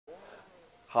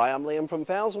Hi, I'm Liam from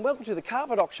Fowles and welcome to the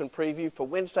carpet auction preview for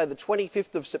Wednesday the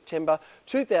 25th of September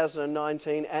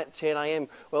 2019 at 10 a.m.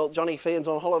 Well, Johnny Fian's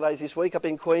on holidays this week up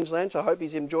in Queensland, so I hope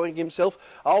he's enjoying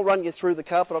himself. I'll run you through the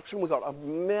carpet auction. We've got a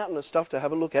mountain of stuff to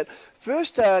have a look at.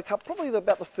 First, probably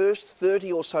about the first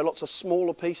 30 or so, lots of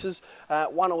smaller pieces,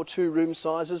 1 or 2 room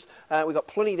sizes. We've got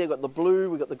plenty there. We've got the blue,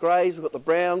 we've got the greys, we've got the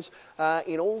browns,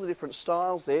 in all the different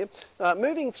styles there.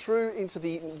 Moving through into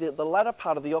the latter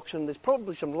part of the auction, there's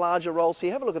probably some larger rolls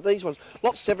here. Have a look at these ones.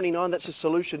 Lot 79, that's a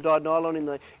solution dyed nylon in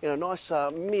a nice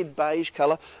mid beige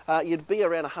colour. You'd be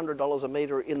around $100 a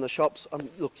metre in the shops.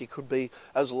 Look, you could be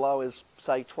as low as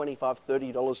say $25,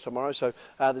 $30 tomorrow. So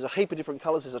there's a heap of different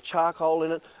colours. There's a charcoal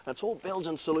in it. And it's all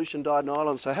Belgian solution dyed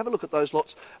nylon. So have a look at those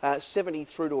lots. 70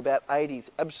 through to about 80. It's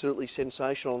absolutely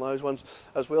sensational on those ones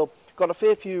as well. Got a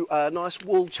fair few nice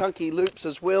wool chunky loops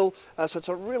as well. So it's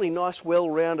a really nice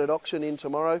well-rounded auction in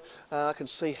tomorrow. I can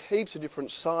see heaps of different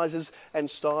sizes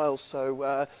and styles,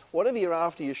 so whatever you're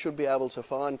after you should be able to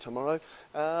find tomorrow.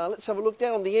 Let's have a look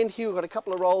down on the end here. We've got a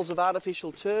couple of rolls of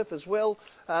artificial turf as well,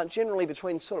 generally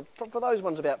between sort of, for those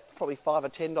ones about probably $5 or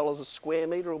 $10 a square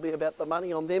metre will be about the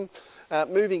money on them.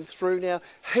 Moving through now,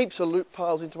 heaps of loop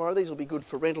piles in tomorrow. These will be good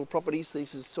for rental properties.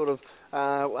 These is sort of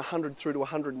 100 through to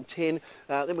 110.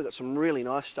 Then we've got some really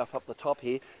nice stuff up the top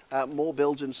here. More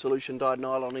Belgian solution dyed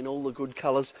nylon in all the good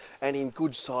colours and in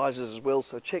good sizes as well.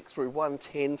 So check through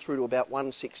 110 through to about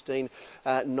 116.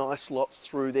 Nice lots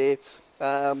through there.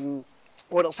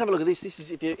 What else? Have a look at this. This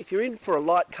is if you're in for a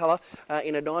light colour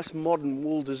in a nice modern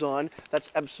wool design,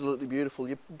 that's absolutely beautiful.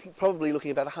 You're probably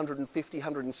looking about 150,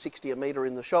 160 a metre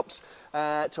in the shops.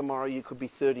 Tomorrow you could be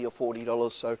 $30 or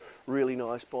 $40, so really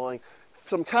nice buying.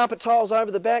 Some carpet tiles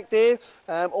over the back there.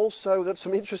 Also we've got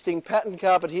some interesting pattern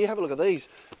carpet here. Have a look at these.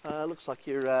 Looks like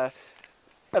you're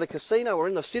at a casino or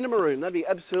in the cinema room. That'd be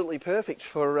absolutely perfect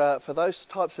for those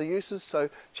types of uses. So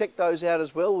check those out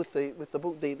as well with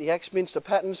the Axminster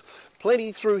patterns.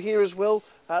 Plenty through here as well.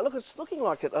 Look, it's looking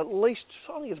like at least,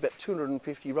 I think it's about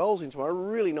 250 rolls in tomorrow.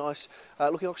 Really nice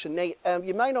looking auction. Now,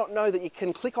 you may not know that you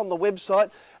can click on the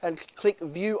website and click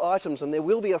view items, and there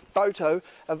will be a photo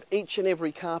of each and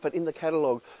every carpet in the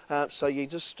catalogue. So you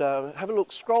just have a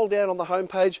look, scroll down on the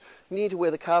homepage near to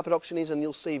where the carpet auction is, and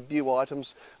you'll see view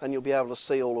items, and you'll be able to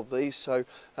see all of these. So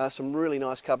some really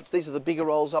nice carpets. These are the bigger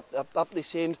rolls up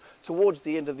this end. Towards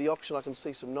the end of the auction, I can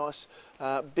see some nice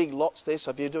big lots there.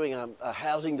 So if you're doing a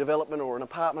housing development or an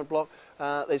apartment block,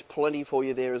 there's plenty for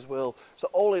you there as well. So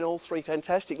all in all, 3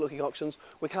 fantastic looking auctions.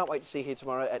 We can't wait to see you here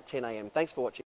tomorrow at 10 a.m. Thanks for watching.